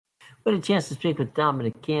We had a chance to speak with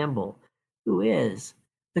Dominic Campbell, who is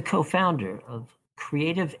the co-founder of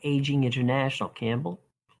Creative Aging International. Campbell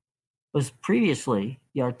was previously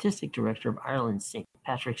the artistic director of Ireland's St.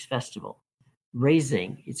 Patrick's Festival,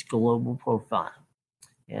 raising its global profile.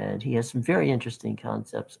 And he has some very interesting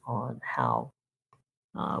concepts on how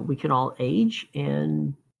we can all age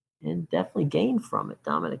and definitely gain from it.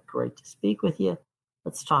 Dominic, great to speak with you.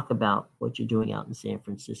 Let's talk about what you're doing out in San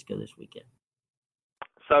Francisco this weekend.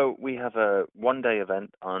 So we have a one-day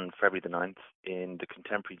event on February the 9th in the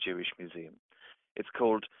Contemporary Jewish Museum. It's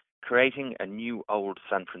called Creating a New Old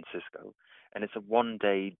San Francisco, and it's a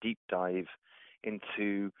one-day deep dive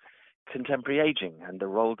into contemporary aging and the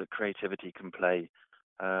role that creativity can play.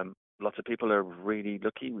 Lots of people are really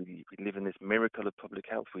lucky. We live in this miracle of public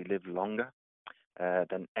health. We live longer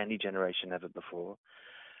than any generation ever before.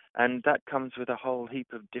 And that comes with a whole heap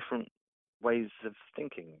of different ways of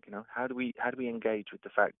thinking. How do we engage with the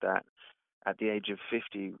fact that at the age of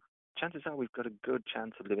 50, chances are we've got a good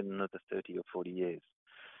chance of living another 30 or 40 years.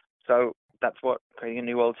 So that's what Creating a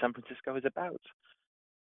New Old San Francisco is about.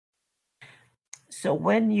 So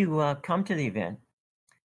when you come to the event,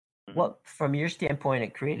 what, from your standpoint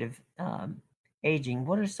at Creative Aging,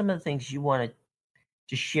 what are some of the things you want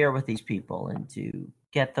to share with these people and to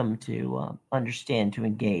get them to understand, to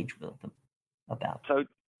engage with them about? So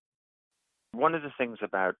one of the things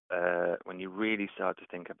about when you really start to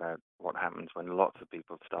think about what happens when lots of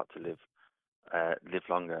people start to live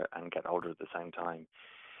longer and get older at the same time,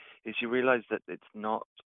 is you realize that it's not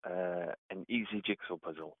an easy jigsaw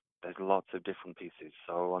puzzle. There's lots of different pieces.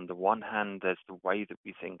 So on the one hand, there's the way that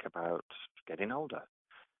we think about getting older.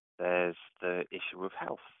 There's the issue of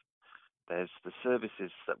health. There's the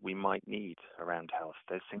services that we might need around health.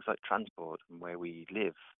 There's things like transport and where we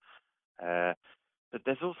live. But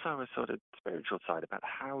there's also a sort of spiritual side about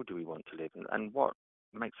how do we want to live and what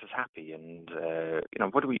makes us happy, and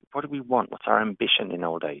what do we want? What's our ambition in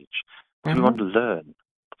old age? What do we want to learn?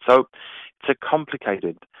 So it's a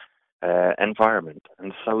complicated environment,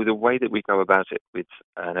 and so the way that we go about it with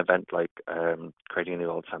an event like Creating a New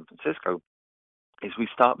Old San Francisco is we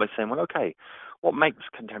start by saying, well, okay, what makes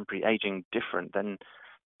contemporary aging different than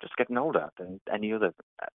just getting older, than any other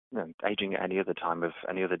aging at any other time of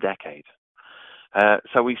any other decade?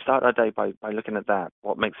 So we start our day by looking at that.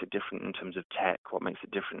 What makes it different in terms of tech? What makes it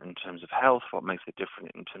different in terms of health? What makes it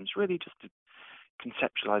different in terms really just of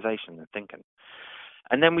conceptualization and thinking?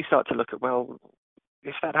 And then we start to look at, well,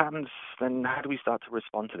 if that happens, then how do we start to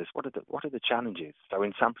respond to this? What are the challenges? So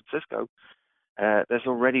in San Francisco, there's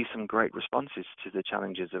already some great responses to the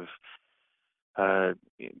challenges of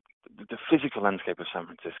the physical landscape of San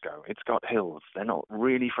Francisco. It's got hills. They're not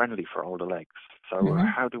really friendly for older legs. So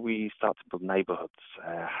how do we start to build neighborhoods?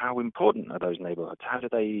 How important are those neighborhoods? How do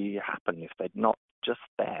they happen if they're not just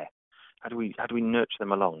there? How do we nurture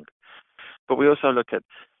them along? But we also look at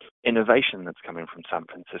innovation that's coming from San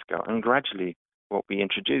Francisco, and gradually what we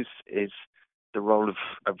introduce is the role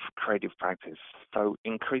of creative practice. So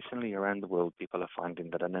increasingly around the world, people are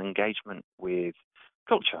finding that an engagement with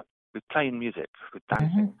culture, with playing music, with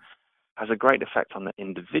dancing, has a great effect on the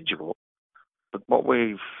individual. But what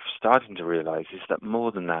we're starting to realize is that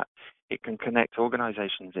more than that, it can connect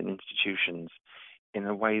organizations and institutions in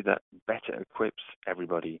a way that better equips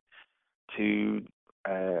everybody to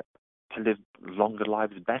live longer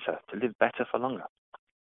lives better, to live better for longer.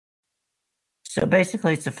 So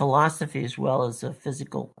basically, it's a philosophy as well as a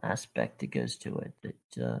physical aspect that goes to it.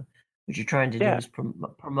 That what you're trying to do is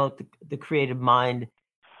promote the creative mind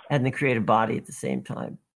and the creative body at the same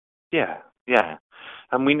time. Yeah.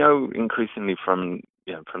 And we know increasingly from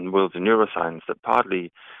the world of neuroscience that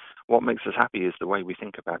partly what makes us happy is the way we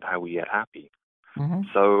think about how we get happy.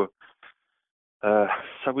 So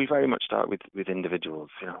we very much start with individuals.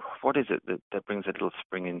 What is it that brings a little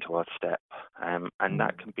spring into our step? And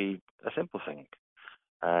that can be a simple thing.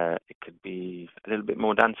 It could be a little bit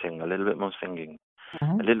more dancing, a little bit more singing,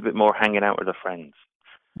 a little bit more hanging out with our friends.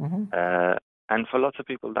 And for lots of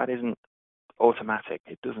people, that isn't automatic.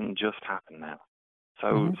 It doesn't just happen now.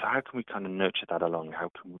 So how can we kind of nurture that along? How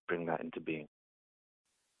can we bring that into being?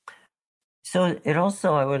 So it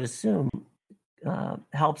also, I would assume,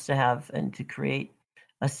 helps to have and to create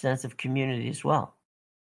a sense of community as well.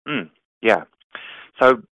 Yeah.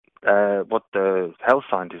 So what the health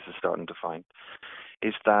scientists are starting to find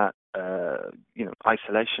is that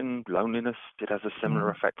isolation, loneliness, it has a similar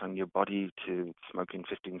effect on your body to smoking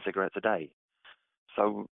 15 cigarettes a day.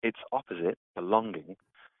 So its opposite, belonging,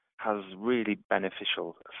 has really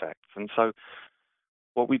beneficial effects. And so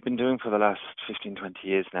what we've been doing for the last 15, 20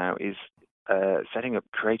 years now is setting up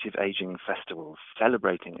creative aging festivals,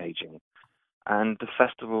 celebrating aging, And the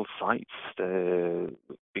festival sites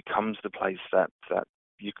becomes the place that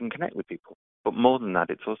you can connect with people. But more than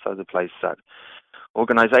that, it's also the place that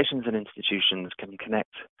organizations and institutions can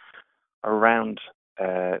connect around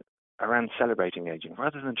around celebrating aging,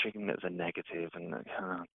 rather than treating it as a negative and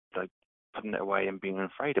like putting it away and being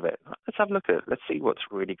afraid of it. Let's have a look at it. Let's see what's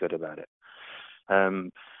really good about it.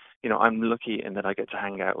 I'm lucky in that I get to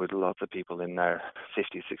hang out with lots of people in their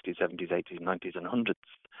 50s, 60s, 70s, 80s, 90s, and 100s.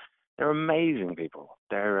 They're amazing people.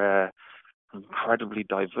 They're incredibly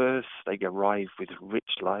diverse. They arrive with rich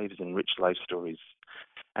lives and rich life stories.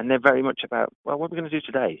 And they're very much about, well, what are we going to do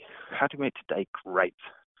today? How do we make today great?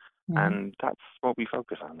 And that's what we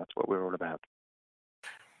focus on. That's what we're all about.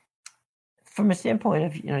 From a standpoint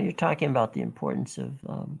of, you're talking about the importance of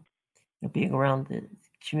being around the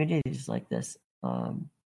communities like this.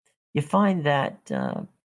 You find that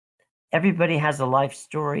everybody has a life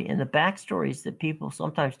story, and the backstories that people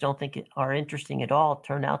sometimes don't think are interesting at all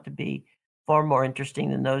turn out to be far more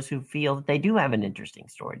interesting than those who feel that they do have an interesting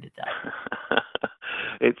story to tell.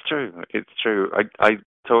 It's true. It's true. I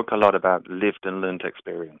talk a lot about lived and learned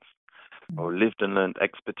experience, or lived and learned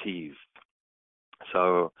expertise.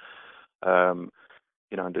 So, the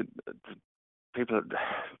people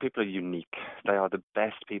are unique. They are the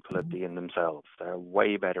best people at being themselves. They're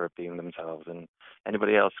way better at being themselves than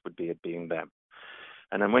anybody else would be at being them.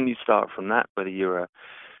 And then when you start from that, whether you're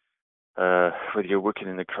working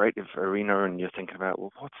in a creative arena and you're thinking about,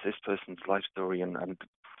 well, what's this person's life story, and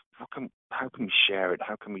how can we share it?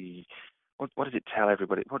 How can we? What does it tell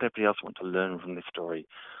everybody? What everybody else want to learn from this story?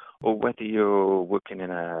 Or whether you're working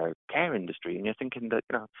in a care industry and you're thinking that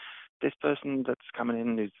this person that's coming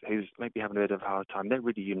in who's maybe having a bit of a hard time, they're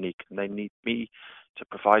really unique and they need me to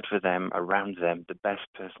provide for them, around them, the best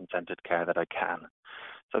person-centered care that I can.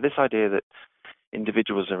 So this idea that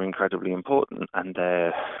individuals are incredibly important and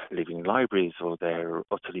they're living libraries or they're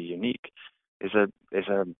utterly unique is a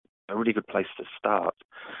really good place to start.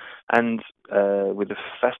 And with the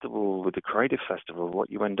festival, with the Creative Festival,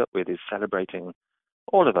 what you end up with is celebrating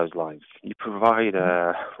all of those lives. You provide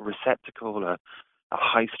a receptacle, a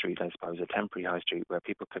high street, I suppose, a temporary high street where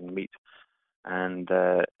people can meet and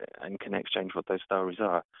can exchange what those stories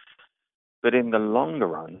are. But in the longer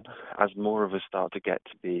run, as more of us start to get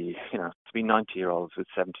to be 90-year-olds with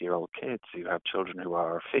 70-year-old kids who have children who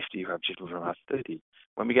are 50, who have children who are 30,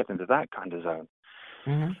 when we get into that kind of zone,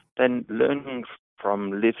 then learning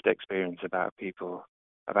from lived experience about people,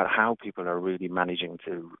 about how people are really managing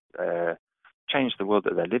to change the world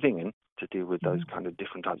that they're living in to deal with those kind of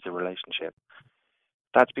different types of relationship.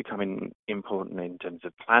 That's becoming important in terms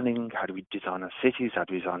of planning. How do we design our cities? How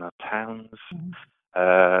do we design our towns?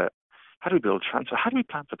 How do we build transfer? How do we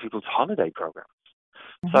plan for people's holiday programs?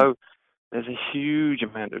 So there's a huge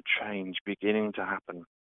amount of change beginning to happen,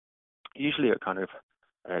 usually at kind of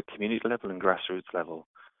community level and grassroots level,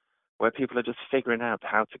 where people are just figuring out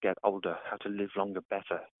how to get older, how to live longer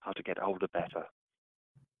better, how to get older better.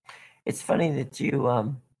 It's funny that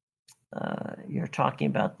you're talking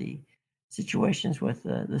about the situations with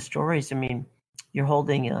the stories. I mean, you're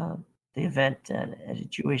holding the event at a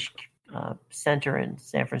Jewish center in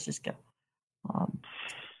San Francisco.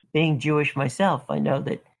 Being Jewish myself, I know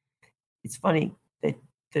that it's funny that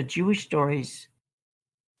the Jewish stories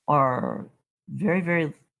are very,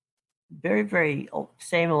 very, very, very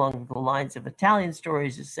same along the lines of Italian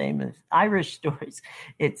stories, the same as Irish stories.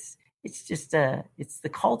 It's just it's the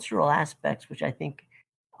cultural aspects which I think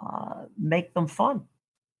make them fun.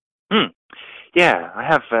 Yeah, I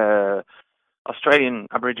have Australian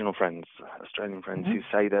Aboriginal friends, who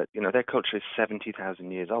say that their culture is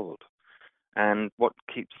 70,000 years old, and what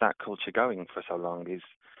keeps that culture going for so long is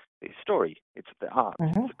the story. It's the art,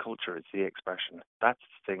 it's the culture, it's the expression. That's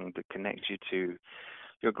the thing that connects you to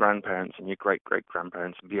your grandparents and your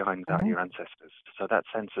great-great-grandparents, and behind that, your ancestors. So that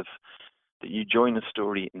sense of that you join a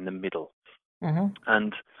story in the middle.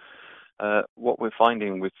 And what we're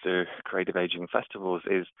finding with the Creative Aging Festivals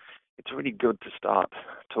is it's really good to start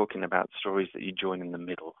talking about stories that you join in the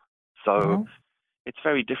middle. So it's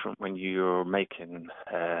very different when you're making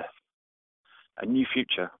a new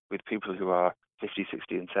future with people who are 50,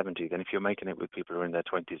 60, and 70 than if you're making it with people who are in their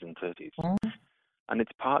 20s and 30s. And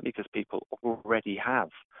it's partly because people already have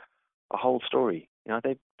a whole story.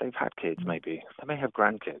 They've had kids, maybe. They may have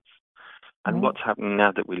grandkids. And what's happening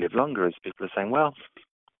now that we live longer is people are saying, well,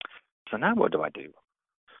 so now what do I do?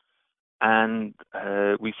 And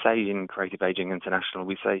we say in Creative Aging International,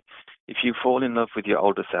 we say, if you fall in love with your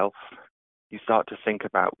older self, you start to think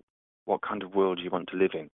about what kind of world you want to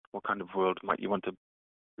live in. What kind of world might you want to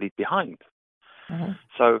leave behind?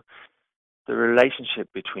 So the relationship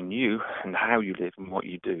between you and how you live and what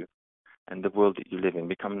you do and the world that you live in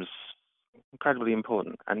becomes incredibly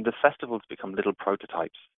important. And the festivals become little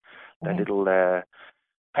prototypes. They're little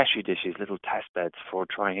petri dishes, little test beds for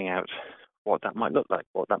trying out what that might look like,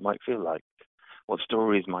 what that might feel like, what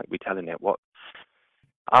stories might we tell in it, what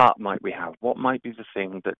art might we have, what might be the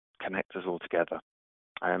thing that connects us all together,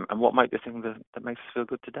 and what might be the thing that makes us feel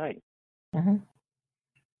good today. Mm-hmm.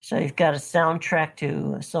 So you've got a soundtrack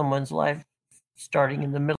to someone's life, starting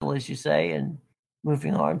in the middle, as you say, and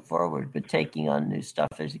moving on forward, but taking on new stuff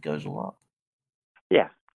as it goes along.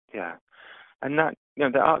 Yeah. And that,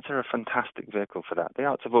 the arts are a fantastic vehicle for that. The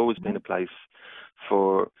arts have always been a place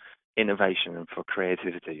for innovation and for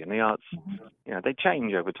creativity. And the arts, they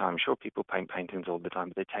change over time. Sure, people paint paintings all the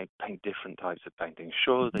time, but they paint different types of paintings.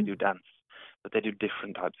 Sure, they do dance, but they do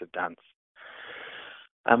different types of dance.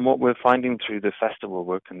 And what we're finding through the festival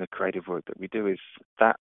work and the creative work that we do is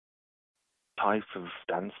that type of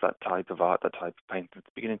dance, that type of art, that type of painting is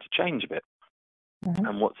beginning to change a bit.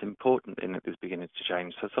 And what's important in it is beginning to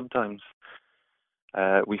change. So sometimes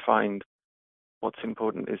we find what's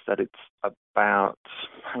important is that it's about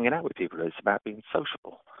hanging out with people. It's about being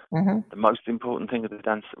sociable. The most important thing of the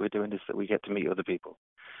dance that we're doing is that we get to meet other people.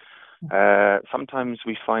 Sometimes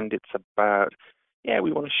we find it's about,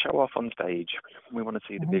 we want to show off on stage. We want to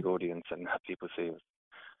see the big audience and have people see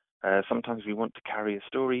us. Sometimes we want to carry a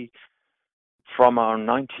story from our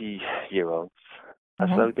 90-year-olds as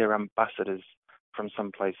though they're ambassadors from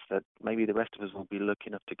some place that maybe the rest of us will be lucky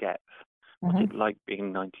enough to get. What's it like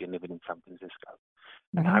being 90 and living in San Francisco?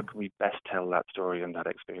 And how can we best tell that story and that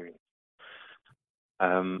experience?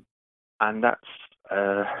 And that's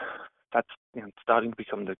starting to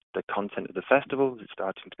become the content of the festivals. It's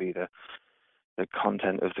starting to be the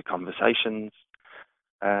content of the conversations.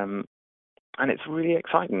 And it's really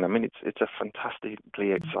exciting. I mean, it's a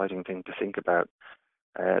fantastically exciting thing to think about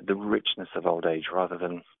the richness of old age rather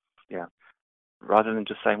than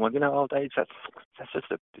just saying, well, old age, that's just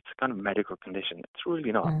it's a kind of medical condition. It's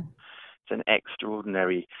really not. It's an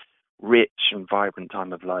extraordinary, rich and vibrant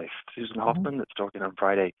time of life. Susan Hoffman, that's talking on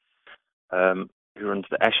Friday, who runs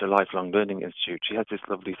the Escher Lifelong Learning Institute, she has this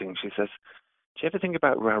lovely thing. She says, do you ever think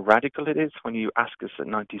about how radical it is when you ask us a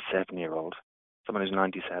 97-year-old, someone who's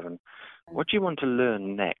 97, what do you want to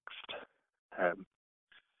learn next?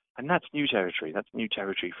 And that's new territory. That's new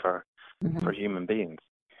territory for human beings.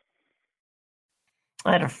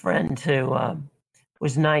 I had a friend who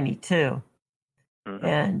was 92,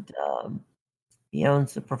 and he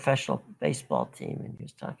owns a professional baseball team, and he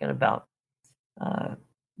was talking about,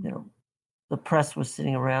 the press was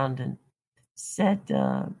sitting around and said,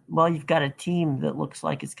 well, you've got a team that looks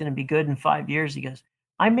like it's going to be good in 5 years. He goes,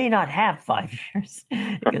 I may not have 5 years.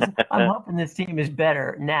 He goes, I'm hoping this team is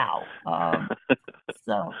better now.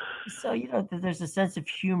 So there's a sense of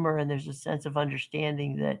humor and there's a sense of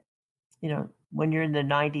understanding that, when you're in the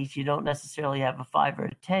 90s, you don't necessarily have a 5 or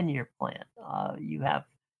a 10-year plan. You have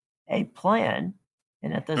a plan,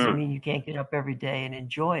 and that doesn't mean you can't get up every day and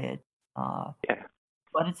enjoy it.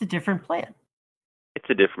 But it's a different plan. It's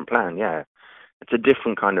a different plan, yeah. It's a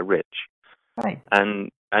different kind of rich. Right.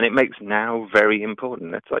 And it makes now very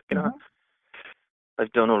important. It's like,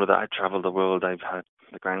 I've done all of that. I've traveled the world. I've had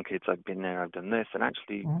the grandkids. I've been there. I've done this. And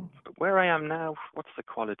actually, where I am now, what's the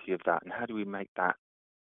quality of that? And how do we make that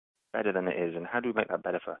better than it is? And how do we make that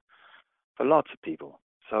better for lots of people?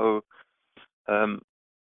 So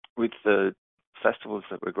with the festivals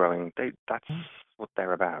that we're growing, that's what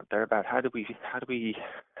they're about. They're about how do we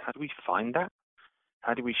find that?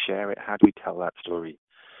 How do we share it? How do we tell that story?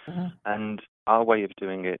 And our way of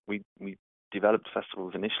doing it, we developed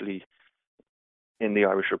festivals initially in the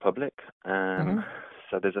Irish Republic.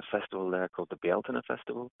 So there's a festival there called the Bealtaine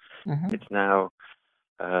Festival. It's now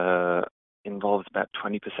involves about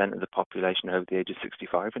 20% of the population over the age of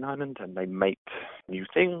 65 in Ireland, and they make new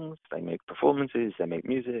things, they make performances, they make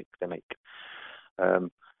music, they make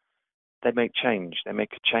change. They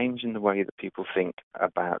make a change in the way that people think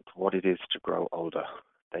about what it is to grow older.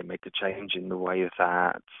 They make a change in the way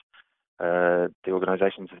that the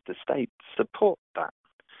organizations of the state support that.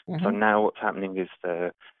 So now what's happening is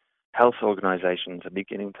the health organizations are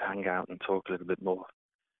beginning to hang out and talk a little bit more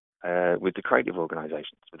with the creative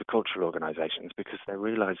organizations, with the cultural organizations, because they're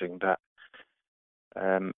realizing that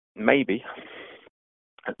maybe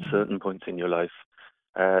at certain points in your life,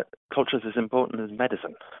 culture is as important as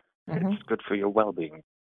medicine. It's good for your well-being.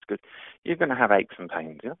 It's good. You're going to have aches and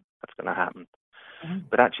pains. That's going to happen.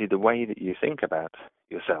 But actually, the way that you think about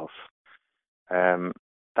yourself,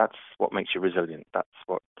 that's what makes you resilient. That's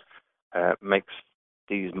what makes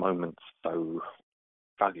these moments so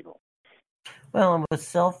valuable. Well, and with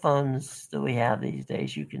cell phones that we have these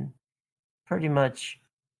days, you can pretty much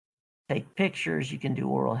take pictures, you can do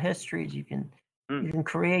oral histories, you can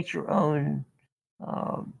create your own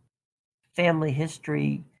family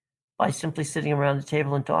history by simply sitting around the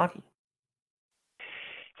table and talking.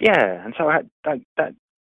 Yeah, and so that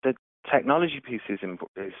the technology piece is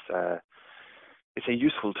it's a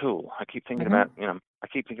useful tool. I keep thinking about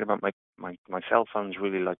my cell phones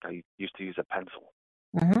really like I used to use a pencil.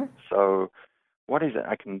 So what is it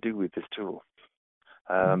I can do with this tool?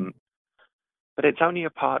 But it's only a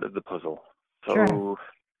part of the puzzle. So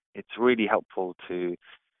it's really helpful to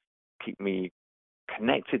keep me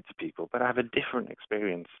connected to people, but I have a different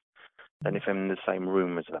experience than if I'm in the same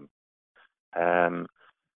room as them.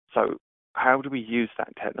 So how do we use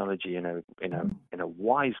that technology in a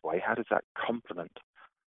wise way? How does that complement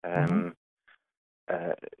the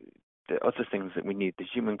other things that we need, the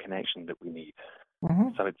human connection that we need?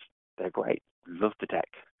 So they're great. Love the tech.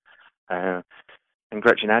 And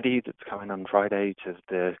Gretchen Addy, that's coming on Friday to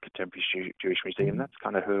the Contemporary Jewish Museum, that's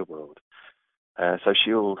kind of her world. So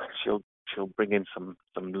she'll bring in some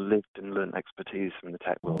lived and learned expertise from the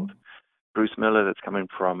tech world. Bruce Miller, that's coming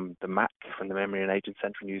from the MAC, from the Memory and Aging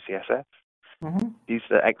Center in UCSF. He's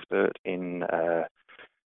the expert in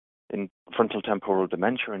frontal temporal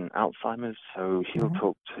dementia and Alzheimer's. So he'll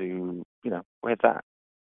talk to where that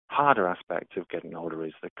harder aspect of getting older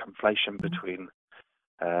is, the conflation between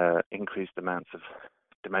increased amounts of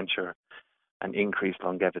dementia and increased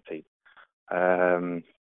longevity. Carol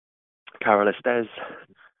Estes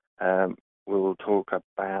will talk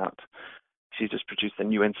about, she's just produced a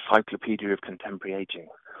new encyclopedia of contemporary aging.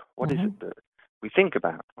 What is it that we think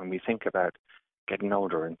about when we think about getting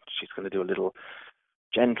older? And she's going to do a little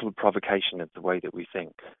gentle provocation of the way that we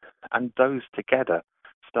think. And those together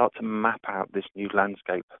start to map out this new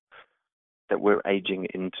landscape that we're aging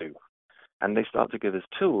into. And they start to give us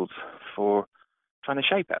tools for trying to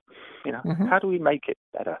shape it. How do we make it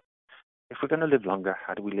better? If we're going to live longer,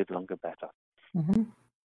 how do we live longer better?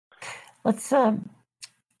 Let's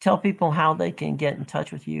tell people how they can get in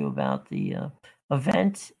touch with you about the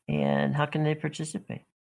event and how can they participate.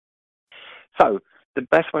 So the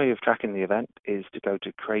best way of tracking the event is to go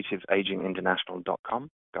to creativeaginginternational.com.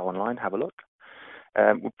 Go online, have a look.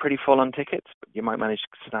 We're pretty full on tickets, but you might manage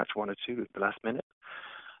to snatch one or two at the last minute.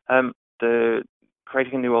 The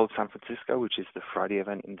Creating a New Old San Francisco, which is the Friday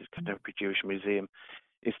event in the Contemporary Jewish Museum,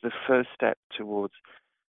 is the first step towards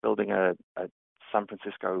building a San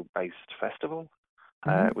Francisco-based festival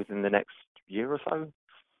within the next year or so.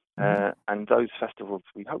 And those festivals,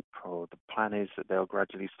 we hope, or the plan is that they'll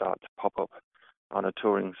gradually start to pop up on a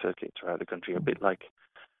touring circuit throughout the country, a bit like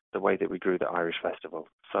the way that we grew the Irish Festival.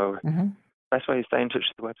 So best way is stay in touch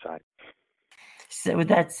with the website. So would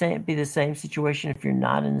that be the same situation if you're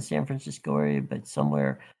not in the San Francisco area, but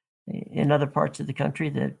somewhere in other parts of the country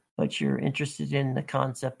but you're interested in the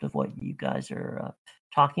concept of what you guys are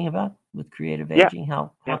talking about with creative aging?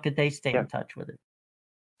 How could they stay in touch with it?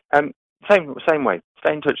 Same way.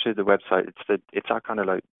 Stay in touch with the website. It's our kind of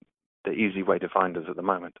like the easy way to find us at the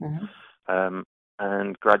moment.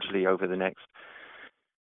 And gradually over the next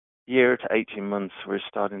year to 18 months, we're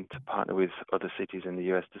starting to partner with other cities in the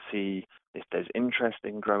US to see if there's interest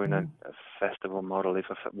in growing a festival model.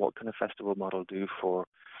 What can a festival model do for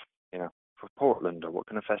Portland, or what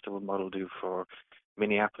can a festival model do for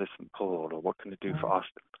Minneapolis and Paul, or what can it do for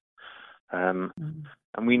Austin?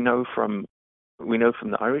 And we know from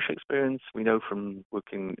the Irish experience, we know from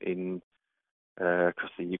working in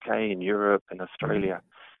across the UK, in Europe, and Australia,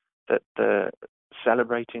 that the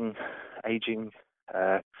celebrating aging,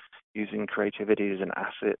 using creativity as an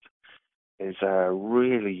asset, is a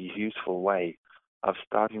really useful way of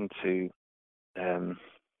starting to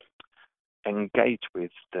engage with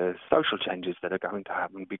the social changes that are going to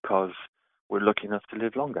happen because we're lucky enough to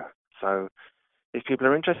live longer. So if people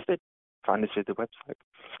are interested, find us at the website.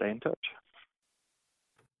 Stay in touch.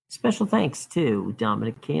 Special thanks to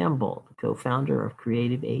Dominic Campbell, the co-founder of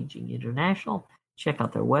Creative Aging International. Check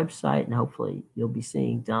out their website, and hopefully you'll be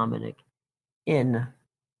seeing Dominic in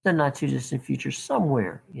the not too distant future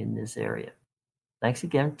somewhere in this area. Thanks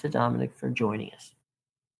again to Dominic for joining us.